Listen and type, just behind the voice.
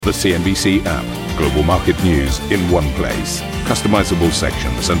The CNBC app. Global market news in one place. Customizable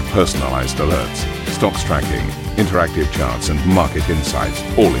sections and personalized alerts. Stocks tracking, interactive charts and market insights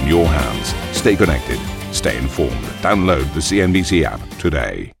all in your hands. Stay connected. Stay informed. Download the CNBC app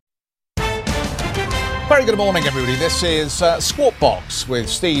today. Very good morning, everybody. This is Squawk Box with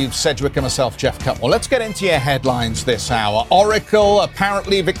Steve Sedgwick and myself, Jeff Cutmore. Let's get into your headlines this hour. Oracle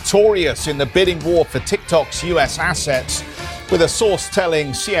apparently victorious in the bidding war for TikTok's US assets, with a source telling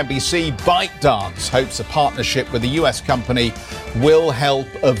CNBC ByteDance hopes a partnership with the US company will help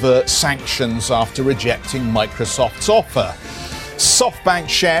avert sanctions after rejecting Microsoft's offer. SoftBank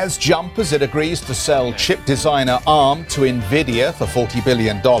shares jump as it agrees to sell chip designer ARM to Nvidia for $40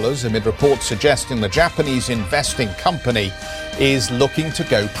 billion, amid reports suggesting the Japanese investing company is looking to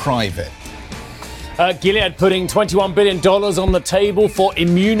go private. Gilead putting $21 billion on the table for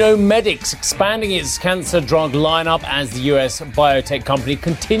Immunomedics, expanding its cancer drug lineup as the US biotech company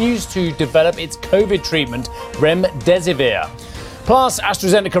continues to develop its COVID treatment, Remdesivir. Plus,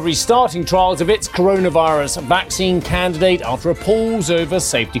 AstraZeneca restarting trials of its coronavirus vaccine candidate after a pause over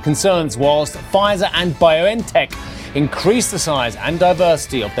safety concerns, whilst Pfizer and BioNTech increase the size and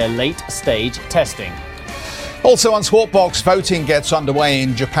diversity of their late-stage testing. Also on Squawk Box, voting gets underway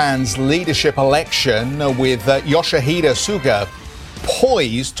in Japan's leadership election, with Yoshihide Suga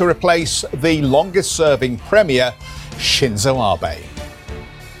poised to replace the longest-serving premier, Shinzo Abe.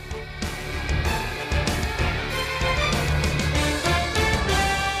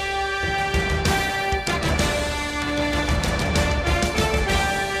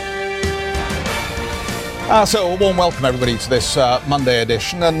 So a warm welcome, everybody, to this Monday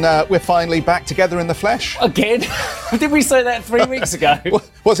edition, and we're finally back together in the flesh. Again? Did we say that 3 weeks ago?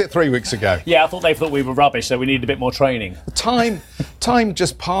 Was it 3 weeks ago? Yeah, I thought they thought we were rubbish, so we needed a bit more training. Time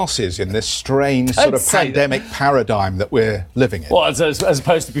just passes in this strange sort of pandemic paradigm that we're living in. Well, as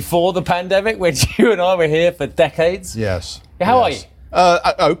opposed to before the pandemic, when you and I were here for decades? Yes. How are you?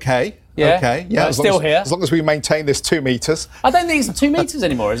 Okay. Yeah? Okay. Yeah. Still here? As long as we maintain this 2 metres. I don't think it's 2 metres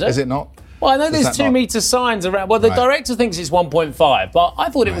anymore, is it? Is it not? Well, I know there's 2 metre signs around. Well, the director thinks it's 1.5, but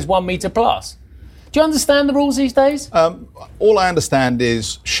I thought it was 1 metre plus. Do you understand the rules these days? All I understand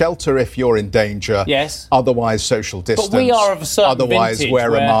is shelter if you're in danger. Yes. Otherwise, social distance. But we are of a certain Otherwise, vintage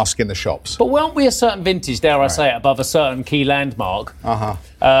wear a mask in the shops. But weren't we a certain vintage, dare I say it, above a certain key landmark?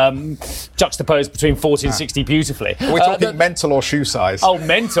 Juxtaposed between 40 and 60 beautifully. Are we talking mental or shoe size? Oh,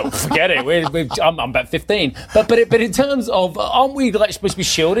 mental. Forget it. I'm about 15. But in terms of, aren't we supposed to be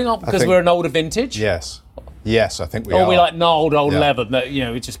shielding because we're an older vintage? Yes, I think we are. Or are we like gnarled old leather that,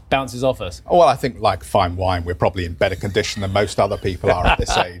 it just bounces off us? Well, I think like fine wine, we're probably in better condition than most other people are at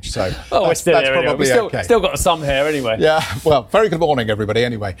this age. So we're still here anyway. Probably okay. Still got some hair anyway. Yeah, well, very good morning, everybody,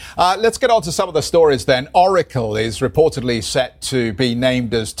 anyway. Let's get on to some of the stories then. Oracle is reportedly set to be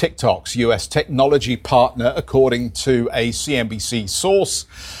named as TikTok's US technology partner, according to a CNBC source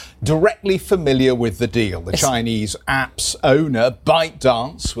directly familiar with the deal. The Chinese app's owner,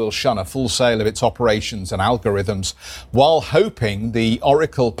 ByteDance, will shun a full sale of its operations and algorithms while hoping the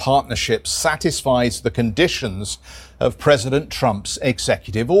Oracle partnership satisfies the conditions of President Trump's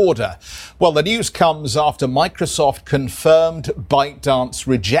executive order. Well, the news comes after Microsoft confirmed ByteDance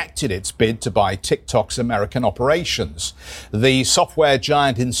rejected its bid to buy TikTok's American operations. The software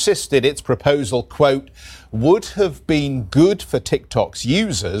giant insisted its proposal, quote, would have been good for TikTok's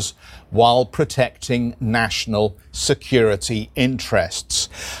users while protecting national security interests.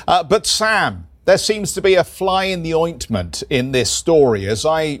 But Sam, there seems to be a fly in the ointment in this story. As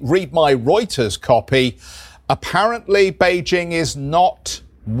I read my Reuters copy, apparently Beijing is not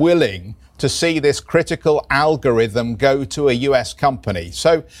willing to see this critical algorithm go to a US company.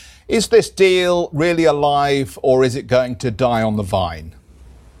 So is this deal really alive, or is it going to die on the vine?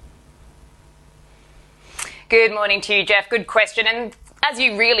 Good morning to you, Jeff. Good question. And as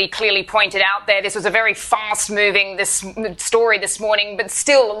you really clearly pointed out there, this was a very fast-moving story this morning, but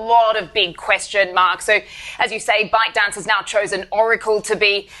still a lot of big question marks. So, as you say, ByteDance has now chosen Oracle to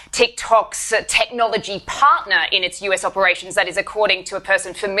be TikTok's technology partner in its US operations. That is according to a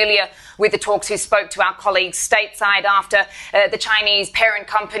person familiar with the talks who spoke to our colleagues stateside after the Chinese parent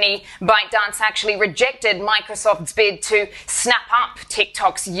company ByteDance actually rejected Microsoft's bid to snap up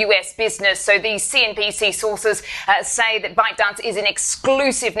TikTok's US business. So these CNBC sources say that ByteDance is in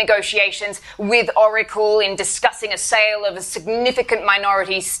exclusive negotiations with Oracle in discussing a sale of a significant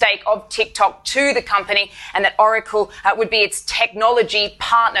minority stake of TikTok to the company, and that Oracle would be its technology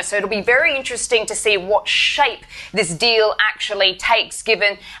partner. So it'll be very interesting to see what shape this deal actually takes,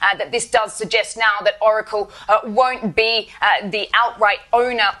 given that this does suggest now that Oracle won't be the outright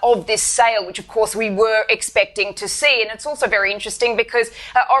owner of this sale, which of course we were expecting to see. And it's also very interesting because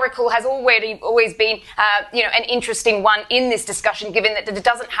Oracle has always been an interesting one in this discussion, given that it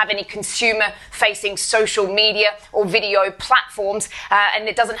doesn't have any consumer-facing social media or video platforms, and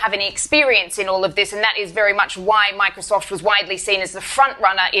it doesn't have any experience in all of this, and that is very much why Microsoft was widely seen as the front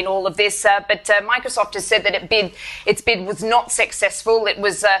runner in all of this. But Microsoft has said that its bid was not successful. It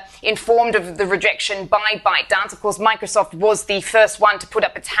was informed of the rejection by ByteDance. Of course, Microsoft was the first one to put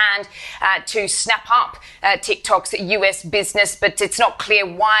up its hand to snap up TikTok's US business, but it's not clear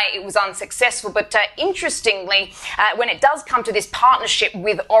why it was unsuccessful. But interestingly, when it does come to this partnership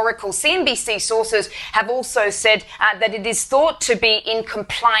with Oracle, CNBC sources have also said that it is thought to be in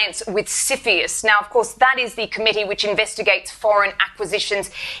compliance with CFIUS. Now, of course, that is the committee which investigates foreign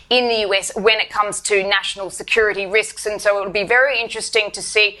acquisitions in the US when it comes to national security risks. And so it will be very interesting to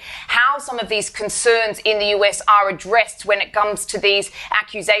see how some of these concerns in the US are addressed when it comes to these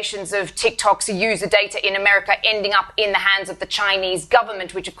accusations of TikTok's user data in America ending up in the hands of the Chinese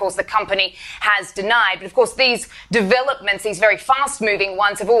government, which, of course, the company has denied. But, of course, these developments, these very fast-moving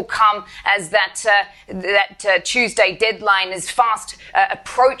ones, have all come as that Tuesday deadline is fast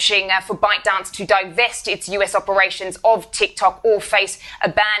approaching for ByteDance to divest its US operations of TikTok or face a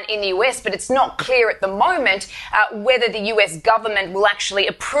ban in the US. But it's not clear at the moment whether the US government will actually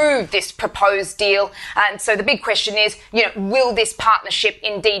approve this proposed deal. And so the big question is, will this partnership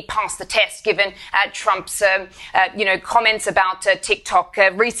indeed pass the test, given Trump's, comments about TikTok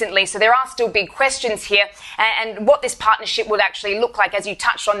recently? So there are still big questions here, and what this partnership will actually look like, as you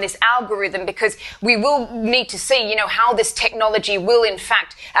touched on, this algorithm, because we will need to see, how this technology will in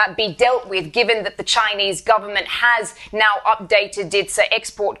fact be dealt with, given that the Chinese government has now updated its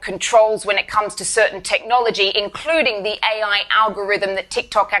export controls when it comes to certain technology, including the AI algorithm that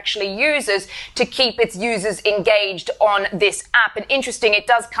TikTok actually uses to keep its users engaged on this app. And interesting, it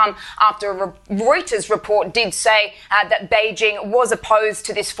does come after a Reuters report did say that Beijing was opposed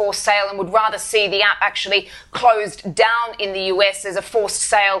to this forced sale and would rather see the app actually closed down in the US, as a forced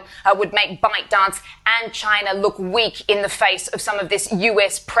sale would make ByteDance and China look weak in the face of some of this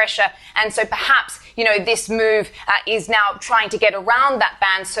US pressure. And so perhaps, this move is now trying to get around that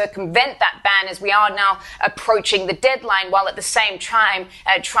ban, circumvent that ban, as we are now approaching the deadline, while at the same time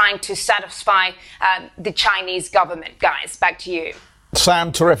trying to satisfy the Chinese government. Guys, back to you.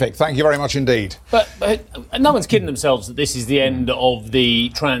 Sam, terrific. Thank you very much indeed. But no one's kidding themselves that this is the end of the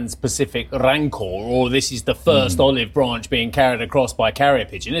Trans-Pacific Rancor, or this is the first olive branch being carried across by carrier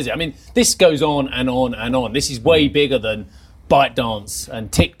pigeon, is it? I mean, this goes on and on and on. This is way bigger than ByteDance and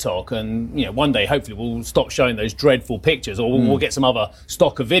TikTok, and one day hopefully we'll stop showing those dreadful pictures, or we'll get some other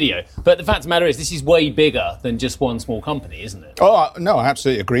stock of video. But the fact of the matter is, this is way bigger than just one small company, isn't it? Oh, no, I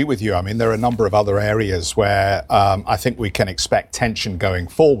absolutely agree with you. I mean, there are a number of other areas where I think we can expect tension going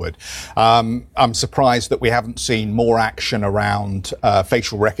forward. I'm surprised that we haven't seen more action around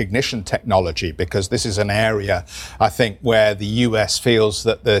facial recognition technology, because this is an area, I think, where the US feels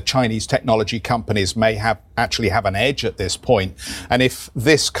that the Chinese technology companies may actually have an edge at this point. And if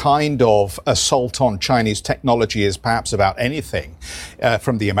this kind of assault on Chinese technology is perhaps about anything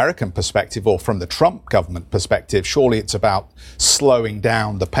from the American perspective or from the Trump government perspective, surely it's about slowing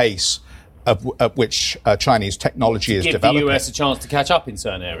down the pace at which Chinese technology is developing. Give the US a chance to catch up in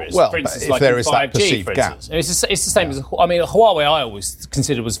certain areas. Well, for instance, if like there is 5G, that perceived gap. It's the same as, Huawei I always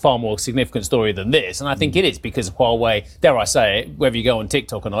considered was far more significant story than this. And I think it is, because Huawei, dare I say it, whether you go on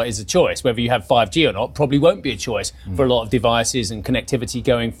TikTok or not is a choice. Whether you have 5G or not probably won't be a choice for a lot of devices and connectivity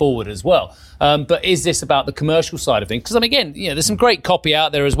going forward as well. But is this about the commercial side of things? Because, again, there's some great copy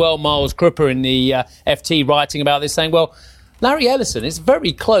out there as well. Miles Krupper in the FT writing about this, saying, well, Larry Ellison is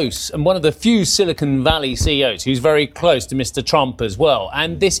very close, and one of the few Silicon Valley CEOs who's very close to Mr. Trump as well.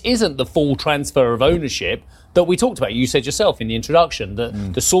 And this isn't the full transfer of ownership that we talked about. You said yourself in the introduction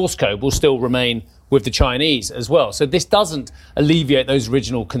that the source code will still remain with the Chinese as well. So this doesn't alleviate those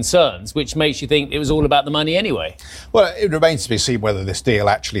original concerns, which makes you think it was all about the money anyway. Well, it remains to be seen whether this deal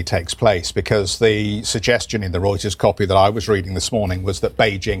actually takes place, because the suggestion in the Reuters copy that I was reading this morning was that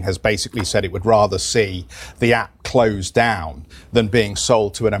Beijing has basically said it would rather see the app closed down than being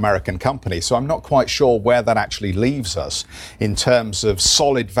sold to an American company. So I'm not quite sure where that actually leaves us in terms of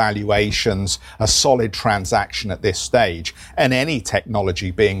solid valuations, a solid transaction at this stage, and any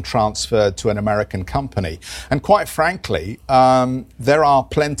technology being transferred to an American American company. And quite frankly, there are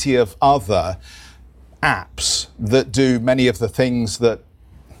plenty of other apps that do many of the things that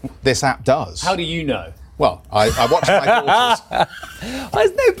this app does. How do you know? Well, I watch my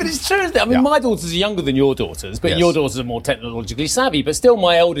daughters. No, but it's true, isn't it? I mean, my daughters are younger than your daughters, but your daughters are more technologically savvy. But still,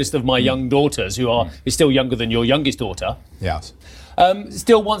 my eldest of my young daughters, is still younger than your youngest daughter, yes,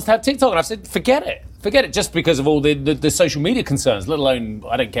 still wants to have TikTok. And I've said, forget it, just because of all the social media concerns, let alone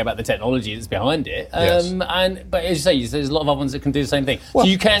I don't care about the technology that's behind it. But as you say, there's a lot of other ones that can do the same thing. Well,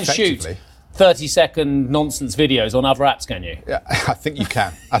 so you can shoot 30-second nonsense videos on other apps, can you? Yeah, I think you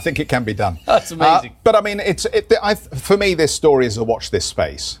can. I think it can be done. That's amazing. But I mean, for me, this story is a watch this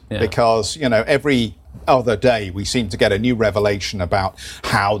space because, every other day we seem to get a new revelation about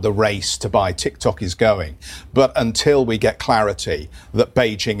how the race to buy TikTok is going. But until we get clarity that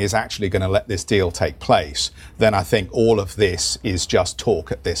Beijing is actually going to let this deal take place, then I think all of this is just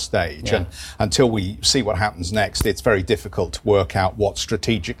talk at this stage. And until we see what happens next, it's very difficult to work out what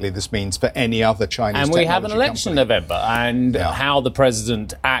strategically this means for any other Chinese And we have an election in November, and how the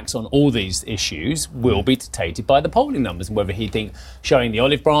president acts on all these issues will be dictated by the polling numbers, and whether he thinks showing the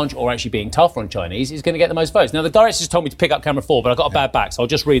olive branch or actually being tougher on Chinese is going to get the most votes. Now, the director's told me to pick up camera 4, but I've got a bad back, so I'll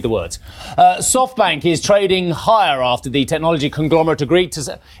just read the words. SoftBank is trading higher after the technology conglomerate agreed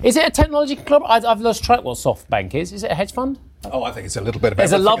to... Is it a technology conglomerate? I've lost track what SoftBank is. Is it a hedge fund? Oh, I think it's a little bit of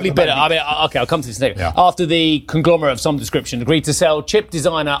There's everything. a lovely bit. I'll come to this later. Yeah. After the conglomerate of some description agreed to sell chip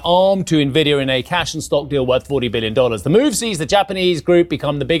designer ARM to Nvidia in a cash and stock deal worth $40 billion. The move sees the Japanese group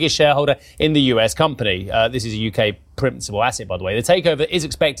become the biggest shareholder in the US company. This is a UK principal asset, by the way. The takeover is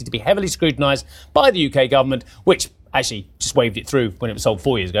expected to be heavily scrutinised by the UK government, which actually just waved it through when it was sold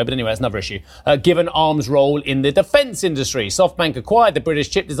 4 years ago. But anyway, that's another issue. Given ARM's role in the defence industry, SoftBank acquired the British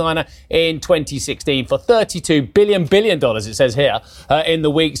chip designer in 2016 for $32 billion, it says here, in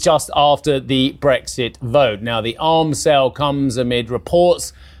the weeks just after the Brexit vote. Now, the ARM sale comes amid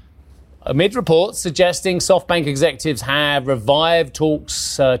reports suggesting SoftBank executives have revived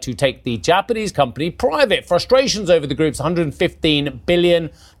talks to take the Japanese company private. Frustrations over the group's $115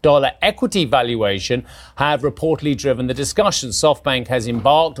 billion equity valuation have reportedly driven the discussion. SoftBank has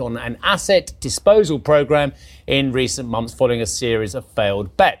embarked on an asset disposal program in recent months following a series of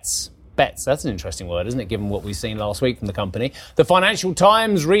failed bets. Bets, that's an interesting word, isn't it, given what we've seen last week from the company. The Financial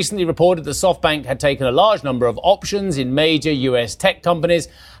Times recently reported that SoftBank had taken a large number of options in major US tech companies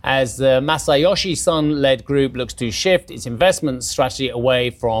as the Masayoshi Son-led group looks to shift its investment strategy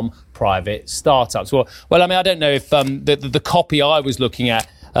away from private startups. Well, I mean, I don't know if the copy I was looking at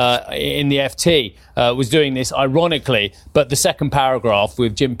in the FT was doing this ironically, but the second paragraph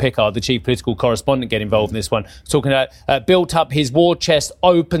with Jim Pickard, the chief political correspondent, get involved in this one, talking about built up his war chest,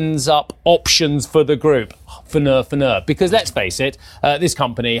 opens up options for the group. For nerve. Because let's face it, this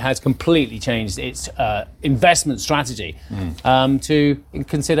company has completely changed its investment strategy to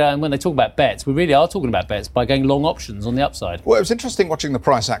consider, and when they talk about bets, we really are talking about bets by going long options on the upside. Well, it was interesting watching the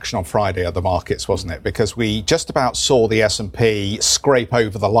price action on Friday at the markets, wasn't it? Because we just about saw the S&P scrape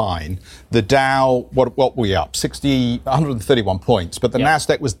over the line. The Dow, what were we up? 131 points, but the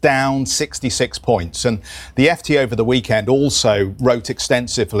Nasdaq was down 66 points. And the FT over the weekend also wrote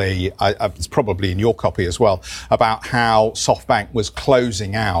extensively, it's probably in your copy as well, about how SoftBank was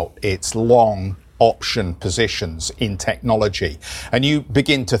closing out its long option positions in technology. And you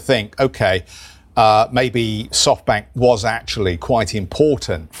begin to think, okay, maybe SoftBank was actually quite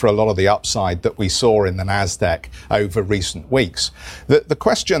important for a lot of the upside that we saw in the Nasdaq over recent weeks. The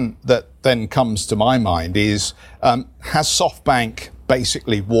question that then comes to my mind is, has SoftBank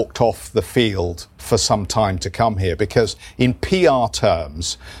basically walked off the field for some time to come here? Because in PR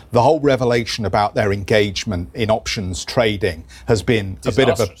terms, the whole revelation about their engagement in options trading has been a bit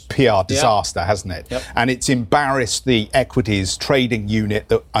of a PR disaster, hasn't it? Yep. And it's embarrassed the equities trading unit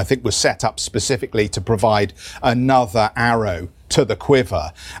that I think was set up specifically to provide another arrow to the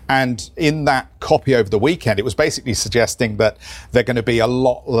quiver. And in that copy over the weekend, it was basically suggesting that they're going to be a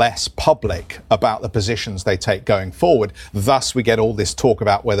lot less public about the positions they take going forward. Thus, we get all this talk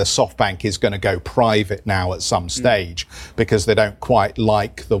about whether SoftBank is going to go private now at some stage because they don't quite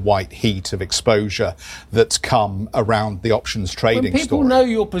like the white heat of exposure that's come around the options trading when people story. know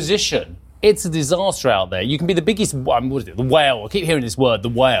your position, it's a disaster out there. You can be the biggest, what is it, the whale. I keep hearing this word, the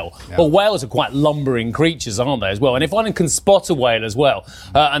whale. Yeah. Well, whales are quite lumbering creatures, aren't they, as well? And if one can spot a whale as well,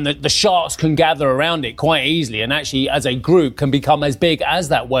 and the sharks can gather around it quite easily, and actually, as a group, can become as big as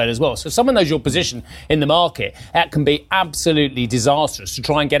that whale as well. So if someone knows your position in the market, that can be absolutely disastrous to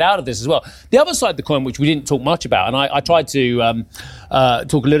try and get out of this as well. The other side of the coin, which we didn't talk much about, and I tried to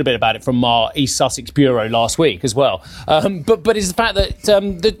talk a little bit about it from our East Sussex Bureau last week as well, but is the fact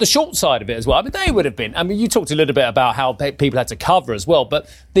that the short side of it, bit as well. I mean, they would have been. I mean, you talked a little bit about how people had to cover as well,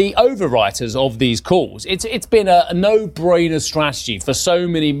 but the overwriters of these calls, it's been a no-brainer strategy for so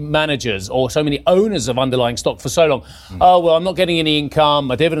many managers or so many owners of underlying stock for so long. Oh, well, I'm not getting any income.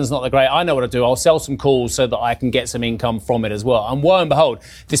 My dividend's not that great. I know what to do. I'll sell some calls so that I can get some income from it as well. And lo and behold,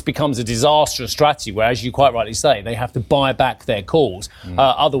 this becomes a disastrous strategy where, as you quite rightly say, they have to buy back their calls.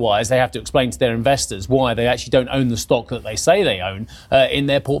 Otherwise, they have to explain to their investors why they actually don't own the stock that they say they own in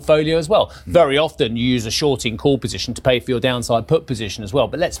their portfolio as well. Very often you use a shorting call position to pay for your downside put position as well.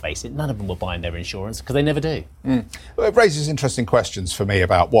 But let's face it, none of them were buying their insurance because they never do. Well, it raises interesting questions for me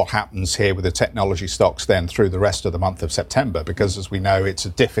about what happens here with the technology stocks then through the rest of the month of September, because as we know, it's a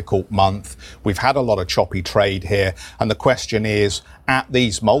difficult month. We've had a lot of choppy trade here. And the question is, at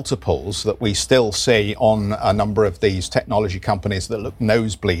these multiples that we still see on a number of these technology companies that look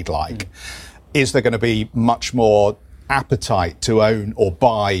nosebleed-like, is there going to be much more appetite to own or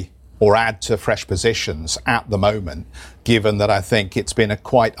buy or add to fresh positions at the moment, given that I think it's been a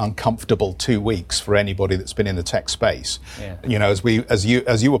quite uncomfortable 2 weeks for anybody that's been in the tech space. You know, as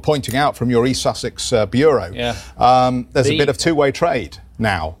you were pointing out from your East Sussex bureau, there's a bit of two-way trade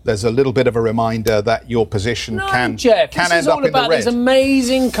now. There's a little bit of a reminder that your position can end up in the red. This is all about these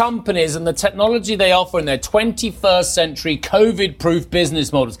amazing companies and the technology they offer in their 21st century COVID-proof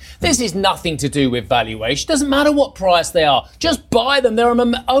business models. This is nothing to do with valuation. Doesn't matter what price they are. Just buy them. They're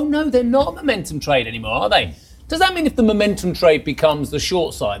not a momentum trade anymore, are they? Does that mean if the momentum trade becomes the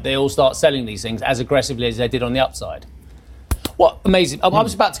short side, they all start selling these things as aggressively as they did on the upside? What amazing. I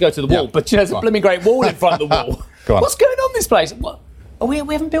was about to go to the wall, but there's a blooming great wall in front of the wall. What's going on in this place? What? Are we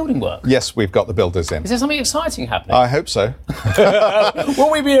having building work? Yes, we've got the builders in. Is there something exciting happening? I hope so. Will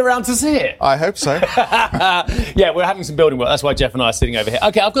we be around to see it? I hope so. Yeah, we're having some building work. That's why Jeff and I are sitting over here.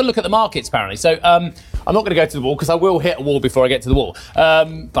 OK, I've got to look at the markets, apparently. So I'm not going to go to the wall because I will hit a wall before I get to the wall.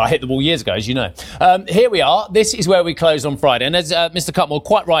 But I hit the wall years ago, as you know. Here we are. This is where we closed on Friday. And as Mr. Cutmore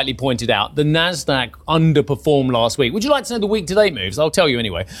quite rightly pointed out, the Nasdaq underperformed last week. Would you like to know the week-to-date moves? I'll tell you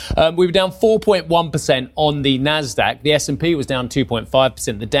anyway. We were down 4.1% on the Nasdaq. The S&P was down 2.5%.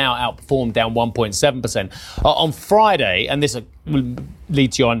 The Dow outperformed, down 1.7%. On Friday, and this will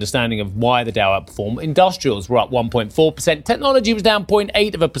lead to your understanding of why the Dow outperformed, industrials were up 1.4%. Technology was down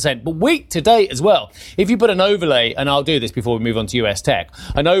 0.8%. But week to date as well, if you put an overlay, and I'll do this before we move on to US tech,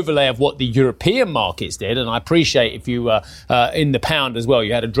 an overlay of what the European markets did, and I appreciate if you were in the pound as well,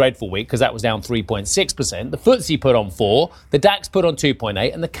 you had a dreadful week because that was down 3.6%. The FTSE put on 4%, the DAX put on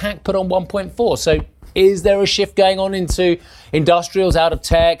 2.8%, and the CAC put on 1.4%. So is there a shift going on into industrials out of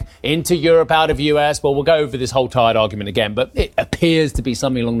tech, into Europe out of US? Well, we'll go over this whole tired argument again, but it appears to be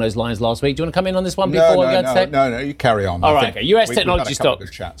something along those lines last week. Do you want to come in on this one before we go to tech? No, you carry on. All right, okay. US technology stock.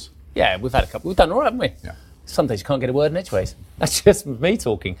 Good chats. Yeah, we've had a couple. We've done all right, haven't we? Yeah. Some days you can't get a word in edgeways. That's just me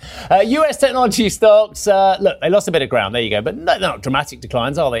talking. US technology stocks, look, they lost a bit of ground. There you go. But they're not dramatic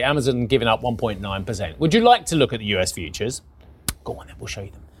declines, are they? Amazon giving up 1.9%. Would you like to look at the US futures? Go on then, we'll show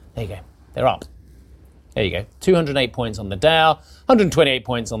you them. There you go. They're up. There you go. 208 points on the Dow, 128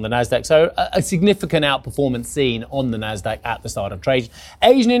 points on the Nasdaq. So a significant outperformance seen on the Nasdaq at the start of trade.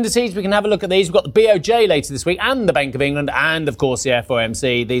 Asian indices, we can have a look at these. We've got the BOJ later this week and the Bank of England and, of course, the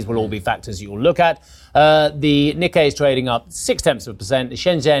FOMC. These will all be factors you'll look at. The Nikkei is trading up 0.6%. The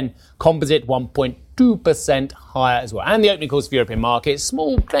Shenzhen Composite 1.2% higher as well. And the opening calls for European markets.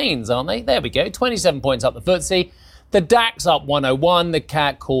 Small gains, aren't they? There we go. 27 points up the FTSE. The DAX up 101, the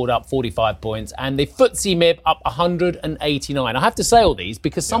CAC called up 45 points, and the FTSE MIB up 189. I have to say all these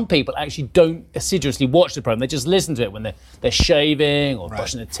because some people actually don't assiduously watch the program. They just listen to it when they're shaving or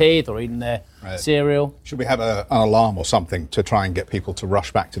brushing their teeth or eating their cereal. Should we have an alarm or something to try and get people to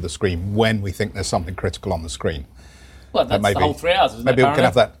rush back to the screen when we think there's something critical on the screen? Well, that's the whole 3 hours, isn't it? Maybe we can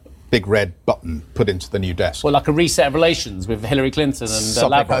have that big red button put into the new desk. Well, like a reset of relations with Hillary Clinton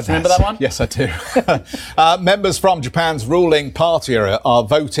and Lavrov. Remember that one? Yes, I do. Members from Japan's ruling party are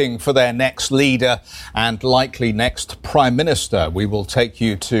voting for their next leader and likely next prime minister. We will take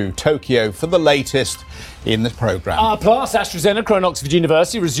you to Tokyo for the latest in the programme. Plus, AstraZeneca and Oxford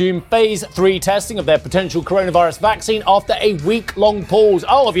University resume phase 3 testing of their potential coronavirus vaccine after a week-long pause.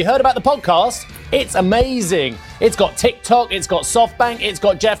 Oh, have you heard about the podcast? It's amazing. It's got TikTok, it's got SoftBank, it's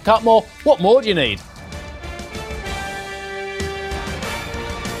got Jeff Cutmore. What more do you need?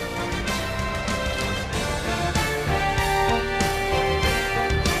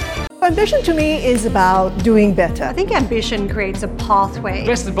 ambition to me is about doing better. I think ambition creates a pathway. The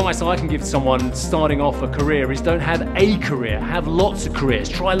best advice I can give to someone starting off a career is don't have a career, have lots of careers,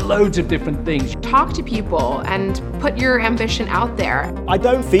 try loads of different things. Talk to people and put your ambition out there. I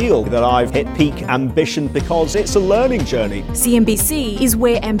don't feel that I've hit peak ambition because it's a learning journey. CNBC is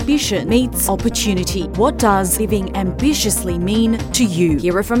where ambition meets opportunity. What does living ambitiously mean to you?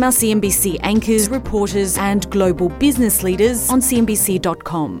 Hear it from our CNBC anchors, reporters, and global business leaders on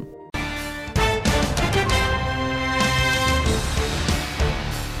CNBC.com.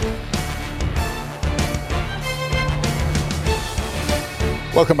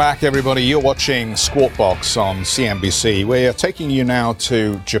 Welcome back, everybody. You're watching Squawk Box on CNBC. We're taking you now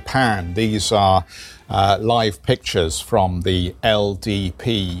to Japan. These are live pictures from the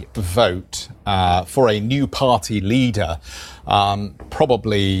LDP vote for a new party leader.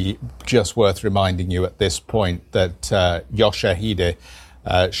 Probably just worth reminding you at this point that Yoshihide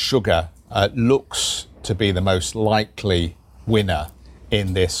Suga looks to be the most likely winner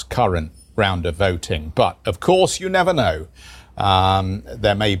in this current round of voting. But, of course, you never know.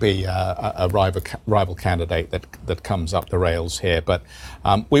 There may be a rival candidate that comes up the rails here, but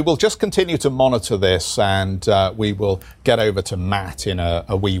we will just continue to monitor this, and we will get over to Matt in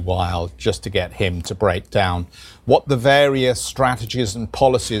a wee while just to get him to break down what the various strategies and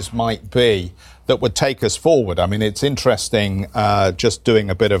policies might be that would take us forward. I mean, it's interesting just doing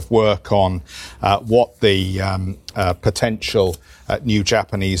a bit of work on what the potential new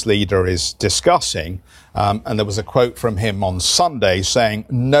Japanese leader is discussing. And there was a quote from him on Sunday saying,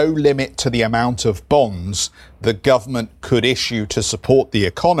 "No limit to the amount of bonds the government could issue to support the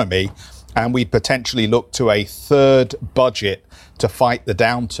economy, and we'd potentially look to a third budget to fight the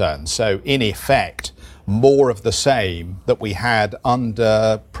downturn." So, in effect, more of the same that we had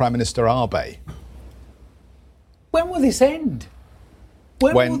under Prime Minister Abe. When will this end?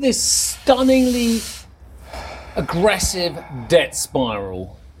 When will this stunningly aggressive debt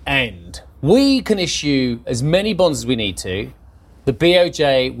spiral end? We can issue as many bonds as we need to. The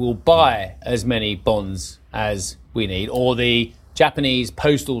BOJ will buy as many bonds as we need, or the Japanese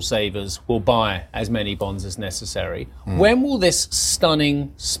postal savers will buy as many bonds as necessary. When will this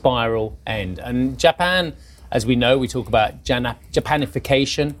stunning spiral end? And Japan, as we know, we talk about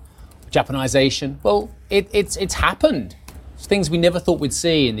Japanification, Japanization. Well, it's happened. It's things we never thought we'd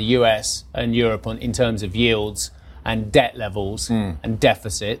see in the US and Europe in terms of yields and debt levels and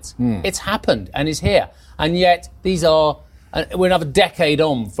deficits. It's happened and is here. And yet these are, we're another decade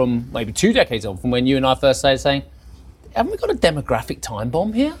on from, maybe 2 decades on from when you and I first started saying, haven't we got a demographic time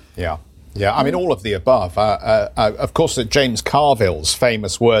bomb here? Yeah. I mean, all of the above. Of course, James Carville's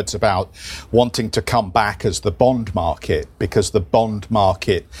famous words about wanting to come back as the bond market, because the bond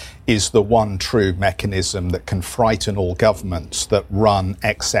market is the one true mechanism that can frighten all governments that run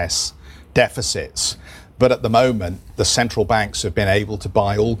excess deficits. But at the moment, the central banks have been able to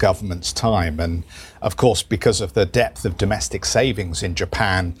buy all governments' time. And of course, because of the depth of domestic savings in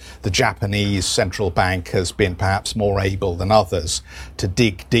Japan, the Japanese central bank has been perhaps more able than others to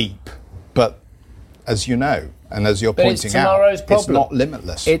dig deep. But as you know, and as you're pointing out, it's not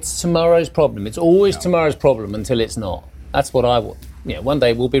limitless. It's tomorrow's problem. It's always tomorrow's problem until it's not. That's what I want. One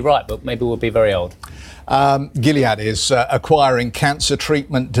day we'll be right, but maybe we'll be very old. Gilead is acquiring cancer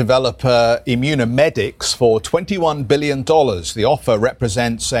treatment developer Immunomedics for $21 billion. The offer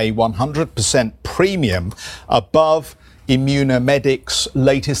represents a 100% premium above Immunomedics'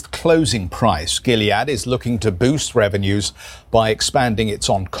 latest closing price. Gilead is looking to boost revenues by expanding its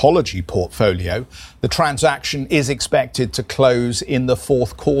oncology portfolio. The transaction is expected to close in the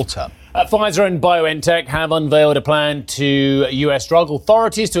fourth quarter. Pfizer and BioNTech have unveiled a plan to US drug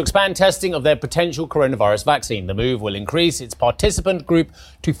authorities to expand testing of their potential coronavirus vaccine. The move will increase its participant group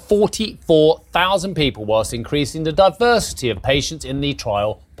to 44,000 people, whilst increasing the diversity of patients in the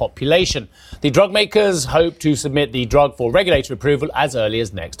trial population. The drug makers hope to submit the drug for regulatory approval as early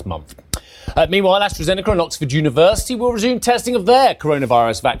as next month. Meanwhile, AstraZeneca and Oxford University will resume testing of their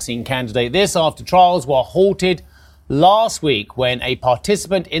coronavirus vaccine candidate. This after trials were halted last week when a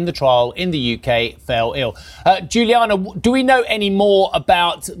participant in the trial in the UK fell ill. Juliana, do we know any more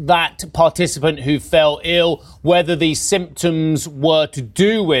about that participant who fell ill, whether the symptoms were to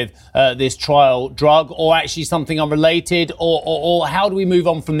do with this trial drug or actually something unrelated, or how do we move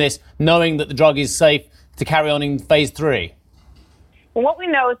on from this knowing that the drug is safe to carry on in phase 3? Well, what we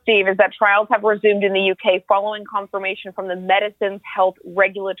know, Steve, is that trials have resumed in the UK following confirmation from the Medicines Health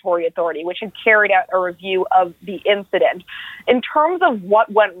Regulatory Authority, which had carried out a review of the incident. In terms of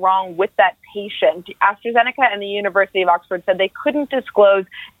what went wrong with that patient, AstraZeneca and the University of Oxford said they couldn't disclose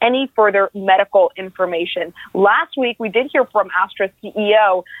any further medical information. Last week, we did hear from Astra's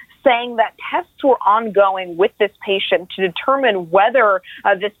CEO saying that tests were ongoing with this patient to determine whether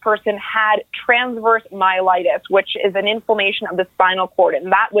this person had transverse myelitis, which is an inflammation of the spinal cord.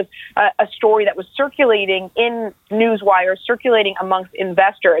 And that was a story that was circulating in newswires, circulating amongst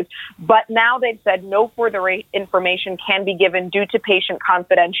investors. But now they've said no further information can be given due to patient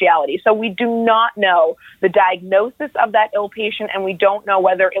confidentiality. So we do not know the diagnosis of that ill patient, and we don't know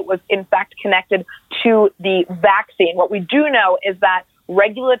whether it was in fact connected to the vaccine. What we do know is that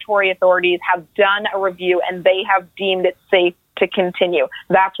regulatory authorities have done a review and they have deemed it safe to continue.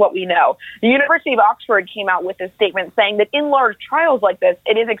 That's what we know. The University of Oxford came out with a statement saying that in large trials like this,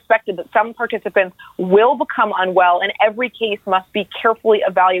 it is expected that some participants will become unwell, and every case must be carefully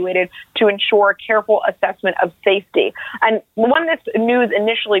evaluated to ensure a careful assessment of safety. And when this news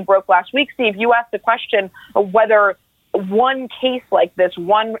initially broke last week, Steve, you asked the question of whether one case like this,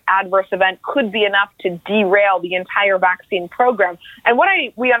 one adverse event, could be enough to derail the entire vaccine program. And what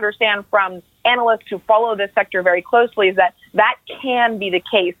we understand from analysts who follow this sector very closely is that that can be the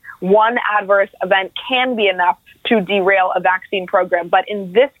case. One adverse event can be enough to derail a vaccine program. But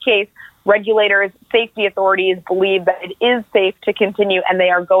in this case, regulators, safety authorities believe that it is safe to continue, and they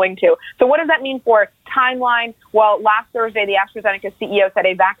are going to. So what does that mean for timeline? Well, last Thursday, the AstraZeneca CEO said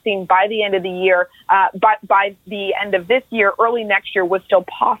a vaccine by the end of the year, by the end of this year, early next year, was still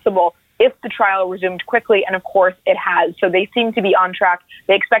possible if the trial resumed quickly, and of course it has. So they seem to be on track.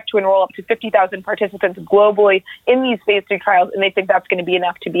 They expect to enroll up to 50,000 participants globally in these phase 3 trials, and they think that's going to be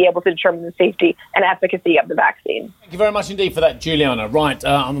enough to be able to determine the safety and efficacy of the vaccine. Thank you very much indeed for that, Juliana. Right,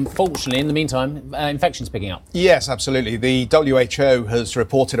 unfortunately, in the meantime, infections picking up. Yes, absolutely. The WHO has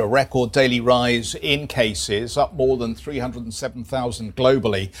reported a record daily rise in cases, up more than 307,000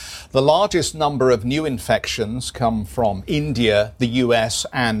 globally. The largest number of new infections come from India, the US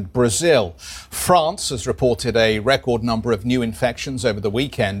and Brazil. France has reported a record number of new infections over the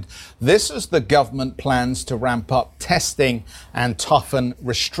weekend. This as the government plans to ramp up testing and toughen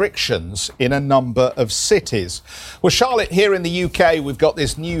restrictions in a number of cities. Well, Charlotte, here in the UK, we've got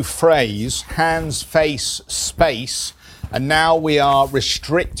this new phrase, hands, face, space, and now we are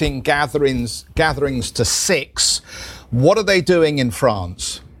restricting gatherings to 6. What are they doing in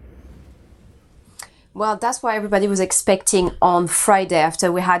France? Well, that's what everybody was expecting on Friday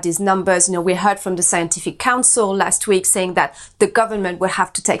after we had these numbers. You know, we heard from the Scientific Council last week saying that the government will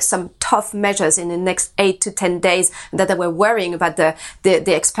have to take some tough measures in the next 8 to 10 days, and that they were worrying about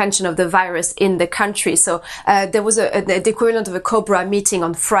the expansion of the virus in the country. So there was the equivalent of a COBRA meeting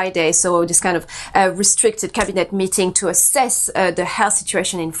on Friday. So this kind of restricted cabinet meeting to assess the health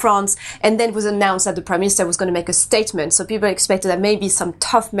situation in France. And then it was announced that the Prime Minister was going to make a statement. So people expected that maybe some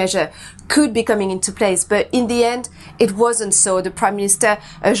tough measure could be coming into place. But in the end, it wasn't so. The Prime Minister,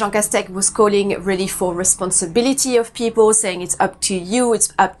 Jean Castex, was calling really for responsibility of people, saying it's up to you,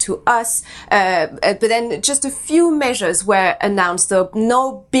 it's up to us. But then just a few measures were announced, though.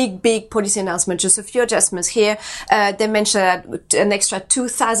 No big policy announcement, just a few adjustments here. They mentioned that an extra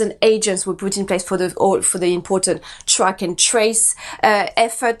 2,000 agents were put in place for the important track and trace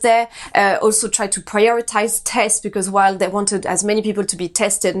effort there. Also try to prioritize tests, because while they wanted as many people to be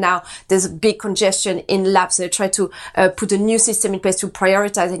tested, now there's a big congestion in labs. So they try to put a new system in place to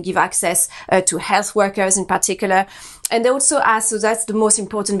prioritize and give access to health workers in particular. And they also asked, so that's the most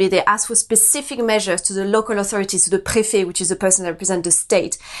important bit, they asked for specific measures to the local authorities, to the préfet, which is the person that represents the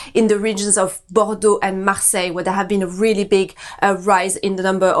state, in the regions of Bordeaux and Marseille, where there have been a really big rise in the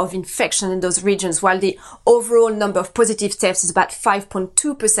number of infections in those regions, while the overall number of positive tests is about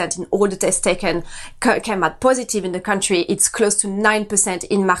 5.2% in all the tests taken came out positive in the country. It's close to 9%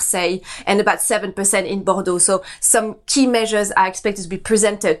 in Marseille and about 7% in Bordeaux. So some key measures are expected to be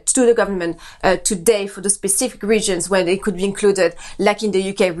presented to the government today for the specific regions where they could be included, like in the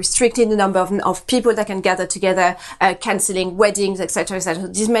UK, restricting the number of people that can gather together, cancelling weddings, etc., etc.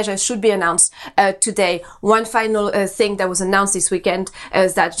 These measures should be announced today. One final thing that was announced this weekend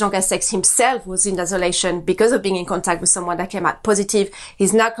is that Jean Castex himself was in isolation because of being in contact with someone that came out positive.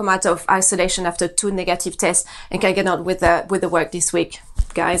 He's now come out of isolation after 2 negative tests and can get on with the work this week,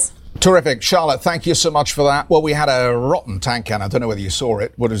 guys. Terrific. Charlotte, thank you so much for that. Well, we had a rotten tank can. I don't know whether you saw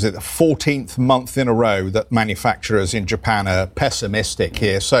it. What is it? The 14th month in a row that manufacturers in Japan are pessimistic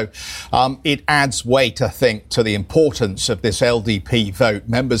here. So it adds weight, I think, to the importance of this LDP vote.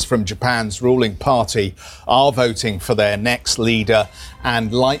 Members from Japan's ruling party are voting for their next leader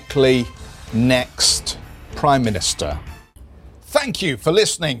and likely next Prime Minister. Thank you for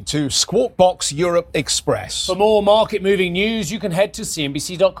listening to Squawk Box Europe Express. For more market-moving news, you can head to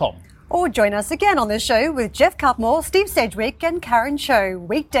CNBC.com. Or join us again on the show with Jeff Cutmore, Steve Sedgwick and Karen Cho,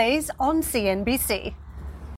 weekdays on CNBC.